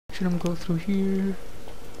shouldn't go through here.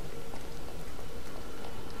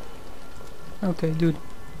 Okay, dude.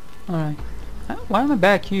 Alright. Why am I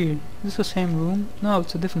back here? Is this the same room? No,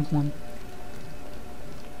 it's a different one.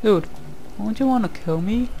 Dude, don't you wanna kill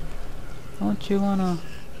me? Don't you wanna...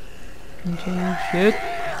 Shit?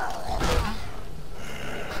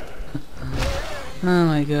 Oh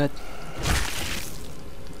my god.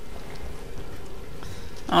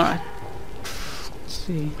 Alright. Let's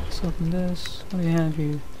see. Let's open this. What do we have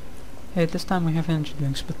here? Hey, this time we have energy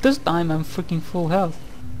drinks, but this time I'm freaking full health.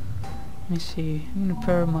 Let me see. I'm gonna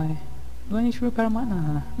repair my... Do I need to repair my...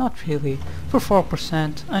 Nah, not really. For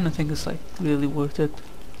 4%, I don't think it's like really worth it.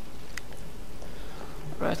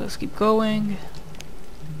 Right, let's keep going.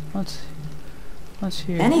 Let's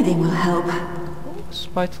hear. Anything will help.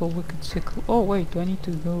 Spiteful, wicked sickle. Oh wait, do I need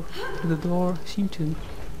to go to the door? I seem to.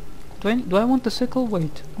 Do I want the sickle?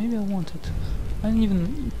 Wait, maybe I want it. I didn't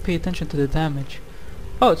even pay attention to the damage.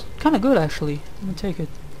 Oh, it's kind of good actually. Let me take it.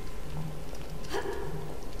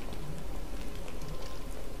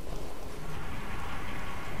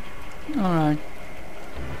 Alright.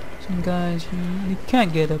 Some guys, they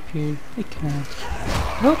can't get up here. They can't.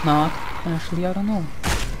 I hope not. Actually, I don't know.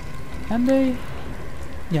 Can they?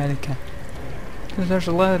 Yeah, they can. Because there's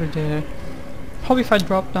a ladder there. Probably if I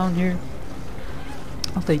drop down here,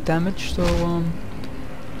 I'll take damage. So,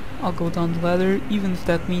 I'll go down the ladder, even if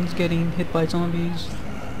that means getting hit by zombies.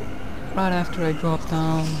 Right after I drop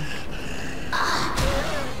down.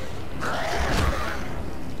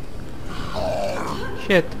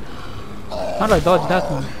 Shit. How did I dodge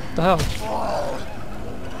that one? What the hell?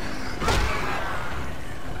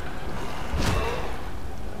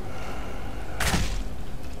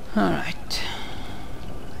 Alright.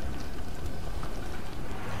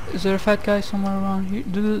 Is there a fat guy somewhere around here?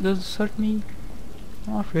 Does it hurt me?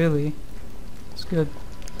 Not really. It's good.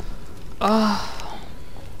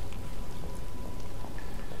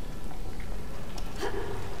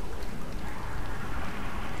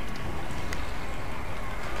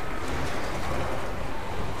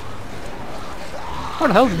 Where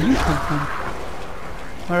the hell did you come from?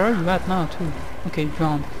 Where are you at now too? Okay,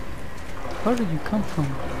 John. Where did you come from?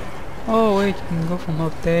 Oh wait, you can go from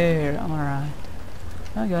up there. Alright.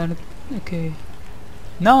 I got it. Okay.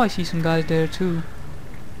 Now I see some guys there too.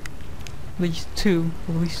 At least two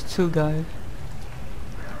guys.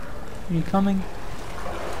 Are you coming?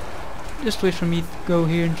 Just wait for me to go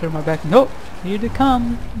here and turn my back. No! Here they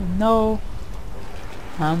come! No!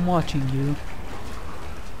 I'm watching you.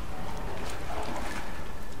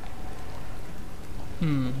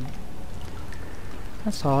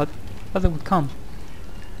 That's odd. I thought they would come.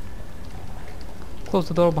 Close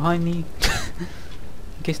the door behind me.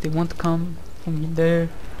 In case they want to come from there.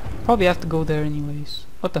 Probably have to go there anyways.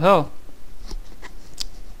 What the hell?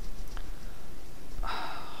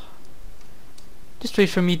 Just wait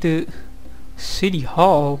for me to... City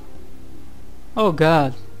Hall? Oh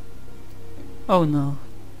god. Oh no.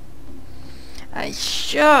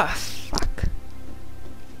 Fuck.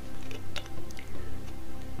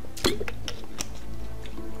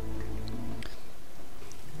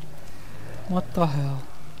 What the hell?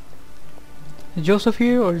 Is Joseph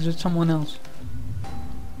here or is it someone else?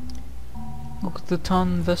 Go to the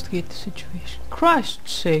town, investigate the situation.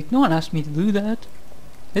 Christ's sake, no one asked me to do that.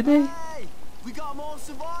 Did they? Hey, we got more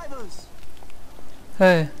survivors.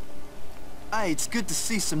 Hey. Hey, it's good to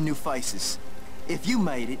see some new faces. If you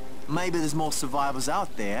made it, maybe there's more survivors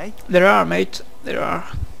out there, eh? There are, mate. There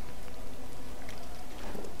are.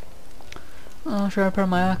 Should I repair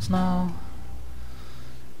my axe now?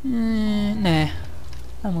 Nah.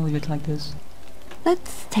 I'm gonna leave it like this.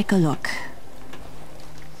 Let's take a look.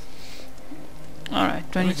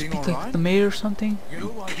 Alright, do I need to speak like the mayor or something?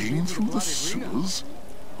 You came through the sewers?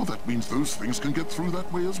 Well, that means those things can get through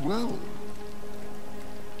that way as well.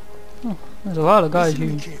 Oh, there's a lot of guys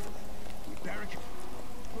here.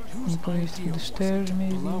 Anybody through the stairs,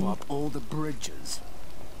 maybe? Blow up all the bridges.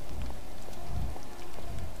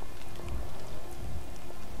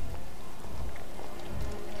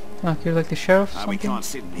 Like you're like the sheriff or We something? can't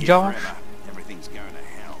sit in here Josh? forever. Everything's going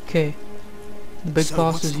to hell. Okay. The big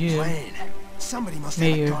boss what's is the here. plan? Somebody must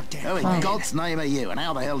Mayor. have a goddamn Who in plan. God's name are you, and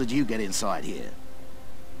how the hell did you get inside here?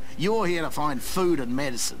 You're here to find food and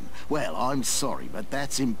medicine. Well, I'm sorry, but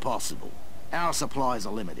that's impossible. Our supplies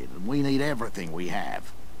are limited, and we need everything we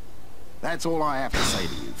have. That's all I have to say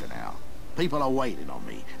to you for now. People are waiting on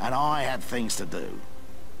me, and I have things to do.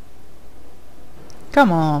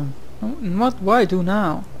 Come on. What do I do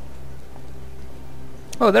now?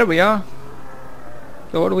 Oh, there we are.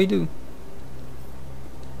 So what do we do?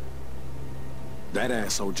 That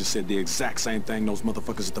asshole just said the exact same thing those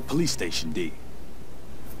motherfuckers at the police station did.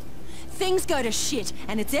 things go to shit,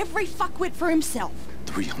 and it's every fuckwit for himself.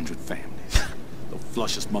 300 families. The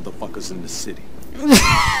flushest motherfuckers in the city.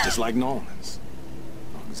 Just like Norman's.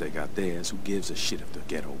 As long as they got theirs, who gives a shit if the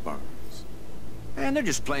ghetto burns? And they're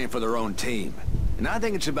just playing for their own team. And I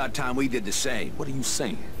think it's about time we did the same. What are you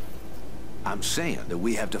saying? I'm saying that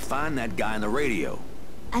we have to find that guy on the radio.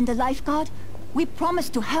 And the lifeguard? We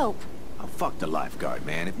promised to help. Oh, fuck the lifeguard,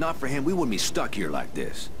 man. If not for him, we wouldn't be stuck here like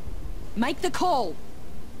this. Make the call.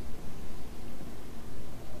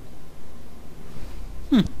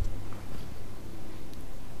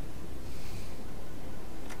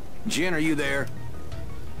 Jen, are you there?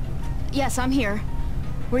 Yes, I'm here.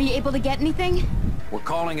 Were you able to get anything? We're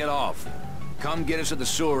calling it off. Come get us at the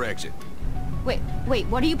sewer exit. Wait,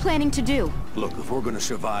 what are you planning to do? Look, if we're gonna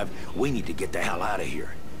survive, we need to get the hell out of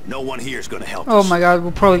here. No one here is gonna help Oh us. my god,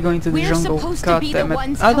 we're probably going to the We're jungle. supposed to God be the damn it.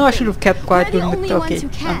 ones I know I helping. should have kept quiet We're the during only the... ones Okay, who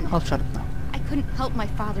can. I'll shut up now. I couldn't help my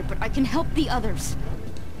father, but I can help the others.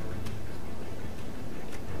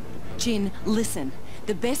 Jin, listen.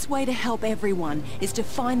 The best way to help everyone is to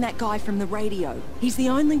find that guy from the radio. He's the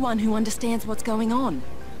only one who understands what's going on.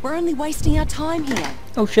 We're only wasting our time here.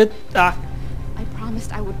 Oh shit. Ah. I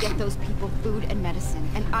promised I would get those people food and medicine,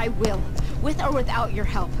 and I will, with or without your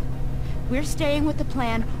help. We're staying with the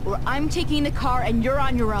plan, or I'm taking the car and you're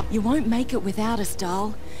on your own. You won't make it without us,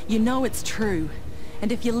 doll. You know it's true.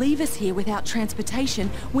 And if you leave us here without transportation,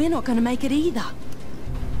 we're not going to make it either.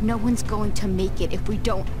 No one's going to make it if we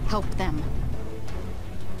don't help them.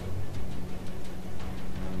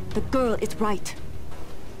 The girl is right.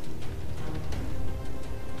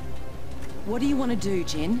 What do you want to do,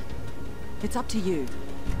 Jin? It's up to you.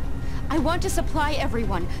 I want to supply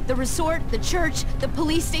everyone. The resort, the church, the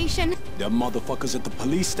police station. Them motherfuckers at the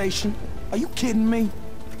police station? Are you kidding me?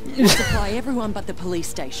 We'll supply everyone but the police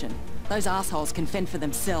station. Those assholes can fend for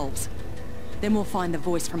themselves. Then we'll find the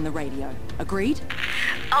voice from the radio. Agreed?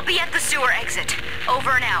 I'll be at the sewer exit. Over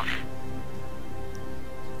and out.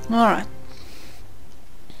 Alright.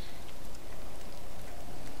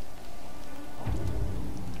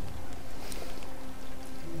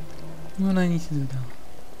 What do I need to do now?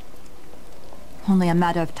 Only a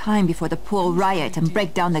matter of time before the pool riot and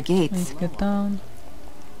break down the I need gates. to get down.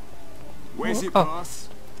 Where's it, Oh. boss?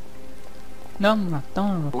 No, I'm not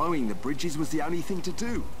down. Blowing the bridges was the only thing to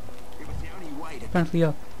do. It was the only way to... Apparently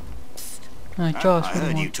up. Alright, Josh, I what do you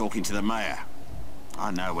heard you want? talking to the mayor.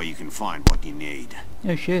 I know where you can find what you need.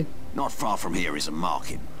 Oh shit. Not far from here is a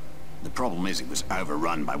market. The problem is it was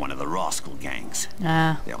overrun by one of the rascal gangs.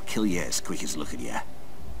 Ah. They'll kill you as quick as look at you.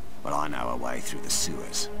 But I know a way through the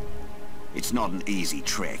sewers. It's not an easy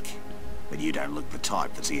trek, but you don't look the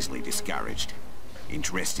type that's easily discouraged.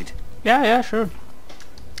 Interested? Yeah, sure.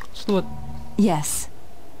 Let's do it. Yes.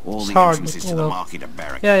 All It's the hard, entrances but to oh the well. market are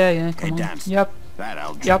barricaded. Yeah, come Head on. down. Yep.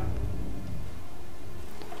 That'll do. Yep.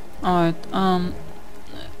 Alright,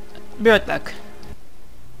 be right back.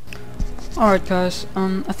 Alright guys,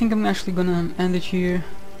 I think I'm actually gonna end it here.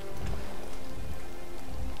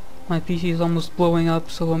 My PC is almost blowing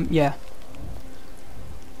up, so yeah.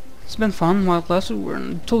 It's been fun while lasted. We're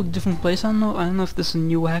in a totally different place. I don't know if this is a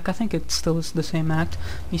new hack. I think it still is the same act.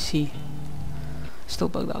 Let me see. Still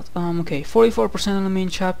bugged out. Okay, 44% of the main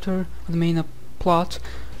chapter, the main plot.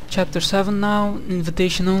 Chapter 7 now,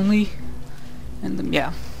 invitation only. And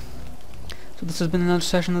yeah. So this has been another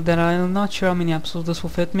session of that. I'm not sure how many episodes this will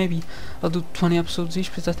fit. Maybe I'll do 20 episodes each,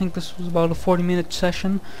 because I think this was about a 40-minute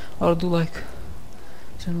session. Or I'll do like...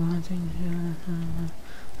 I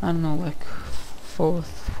don't know, like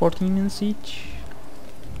 14 minutes each.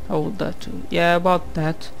 How would that do? Yeah, about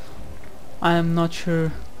that. I am not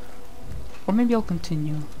sure. Or maybe I'll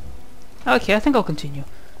continue. Okay, I think I'll continue.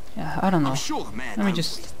 Yeah, I don't know. I'm sure the man Let me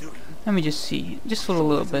knows what he's doing. let me just see, just for a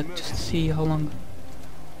little bit, just to see how long.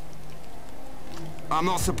 I'm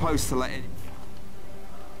not supposed to let it...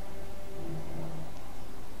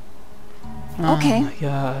 Oh Okay. my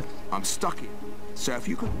god. I'm stuck here. So if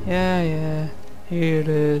you could... Yeah, here it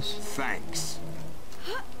is. Thanks.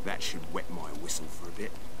 That should wet my whistle for a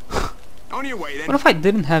bit. On your way then. What if I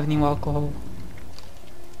didn't have any alcohol?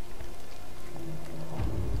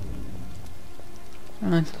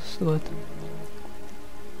 Alright, let's do it.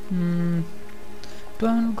 Do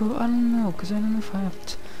I want to go? I don't know, because I don't know if I have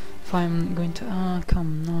to, if I'm going to,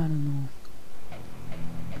 come, no, I don't know.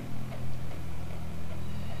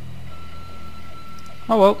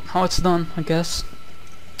 Oh well, how it's done, I guess.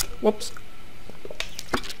 Whoops.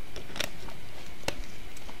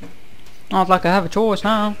 Not like I have a choice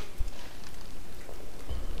now.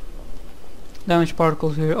 Damage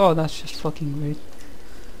particles here. Oh, that's just fucking great.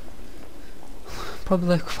 Probably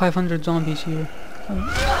like 500 zombies here.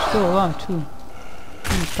 Still alive too.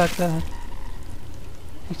 Stack that.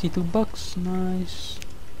 62 bucks, nice.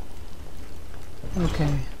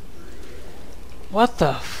 Okay. What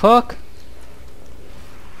the fuck?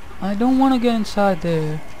 I don't want to get inside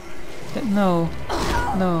there. No.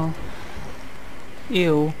 No.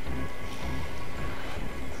 Ew.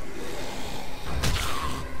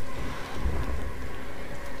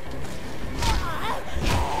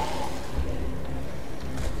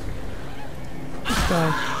 This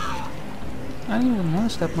guy. I don't even want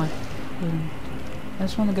to step my... I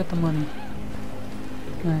just want to get the money.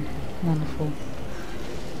 Man, wonderful.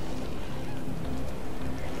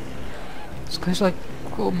 This guy's like,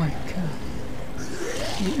 oh my god.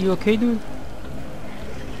 You okay, dude?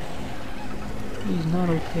 He's not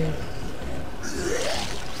okay.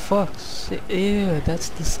 Fuck. Ew, that's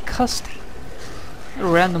disgusting.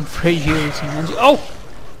 Random Frasers and oh!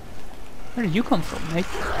 Where did you come from, mate?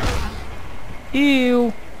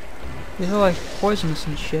 Ew! These are like poisonous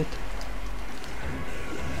and shit.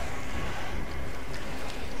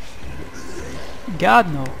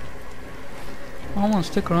 God no. I want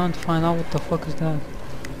to stick around to find out what the fuck is that.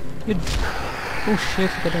 Oh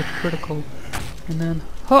shit, look at that critical. And then,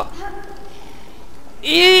 huh!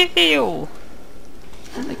 Ew!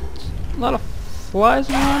 Like, a lot of flies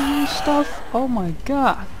around and stuff. Oh my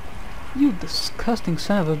god. You disgusting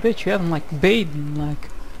son of a bitch. You haven't like bathed in like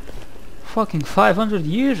fucking 500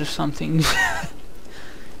 years or something.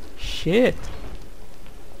 Shit.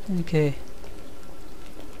 Okay.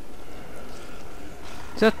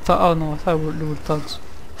 Is that oh no, I thought they were thugs.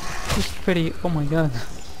 It's pretty, oh my god.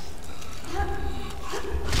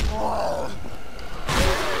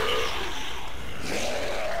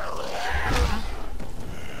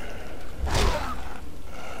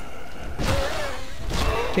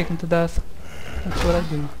 Take him to death. That's what I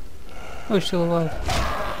do. Oh, he's still alive.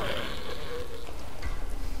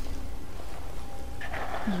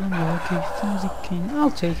 Okay, flimsy king.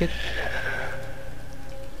 I'll take it.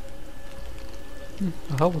 The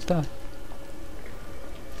hell was that?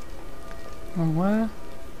 Where?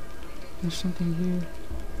 There's something here.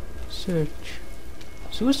 Search.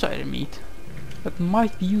 Suicide meat. That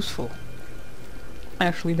might be useful.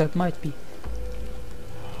 Actually, that might be.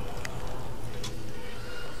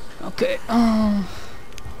 Okay,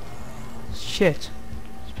 shit.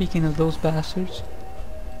 Speaking of those bastards.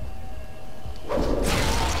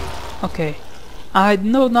 Okay. I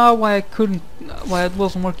know now why why it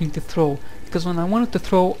wasn't working to throw. Because when I wanted to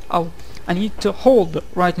throw out, I need to hold the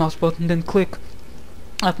right mouse button, then click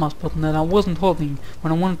that mouse button, and I wasn't holding.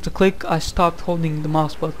 When I wanted to click, I stopped holding the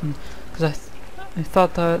mouse button. Because I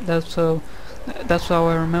thought that's how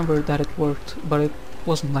I remembered that it worked, but it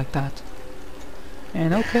wasn't like that.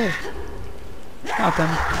 And okay.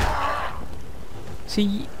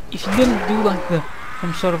 See, if you didn't do like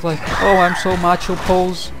some sort of like, oh I'm so macho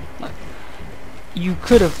pose, like, you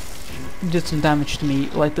could have did some damage to me.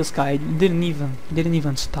 Like this guy didn't even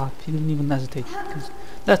stop. He didn't even hesitate. Because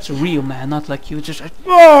that's a real man, not like you just like,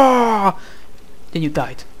 ah! Then you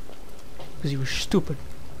died because you were stupid,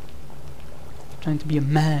 trying to be a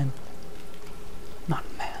man, not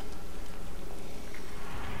a man.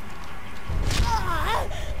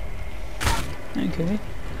 Okay.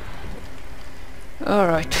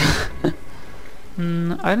 Alright.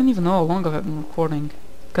 I don't even know how long I've been recording.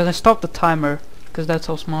 Because I stopped the timer. Because that's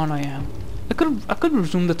how smart I am. I could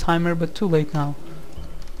resume the timer, but too late now.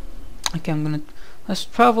 Okay, let's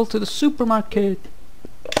travel to the supermarket.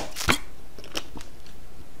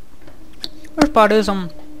 First part is I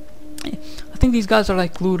think these guys are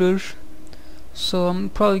like looters. So I'm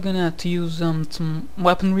probably gonna have to use some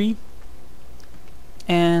weaponry.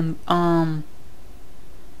 And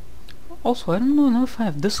also, I don't know if I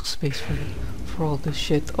have disk space for all this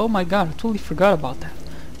shit. Oh my god, I totally forgot about that.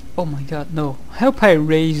 Oh my god, no. I hope I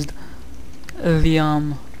erased the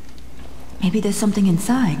Maybe there's something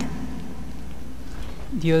inside.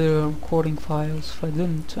 the other recording files. If I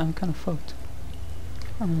didn't, I'm kind of fucked.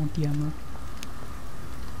 I don't want the ammo.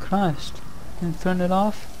 Christ. Can I turn it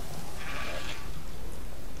off?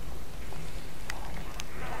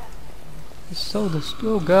 It's so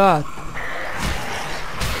oh god.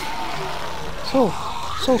 So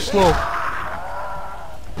slow.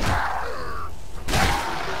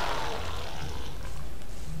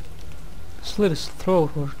 Slit his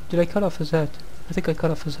throat, or did I cut off his head? I think I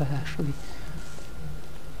cut off his head actually.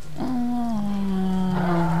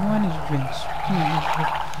 I need drinks.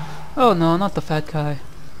 Oh no, not the fat guy.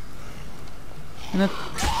 And that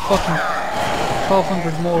fucking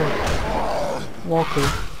 1200 more walker.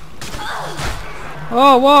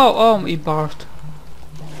 Oh whoa! Oh, he barfed.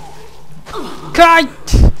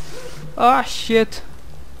 Kite! Ah shit!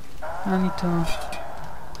 I need to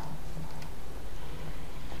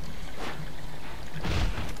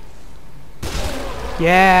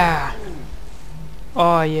Yeah!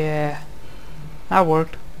 Oh yeah! That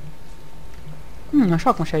worked. A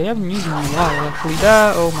shotgun machete, I haven't used it in a while actually.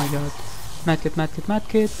 That, oh my god. Medkit, medkit,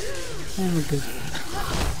 medkit. And we're good.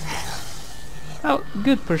 Oh,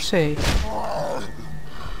 good per se.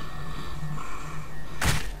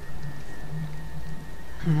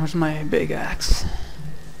 Where's my big axe?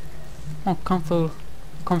 More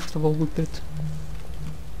comfortable with it.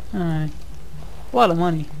 Alright. A lot of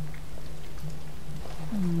money.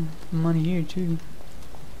 Money here too.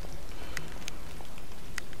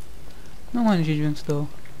 No energy drinks though.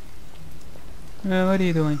 What are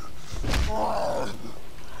you doing?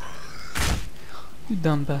 You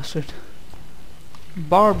dumb bastard.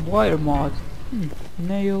 Barbed wire mod.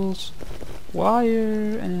 Nails,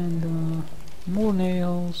 wire, and more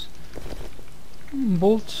nails.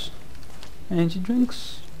 Bolts. Energy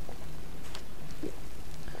drinks.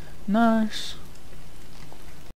 Nice.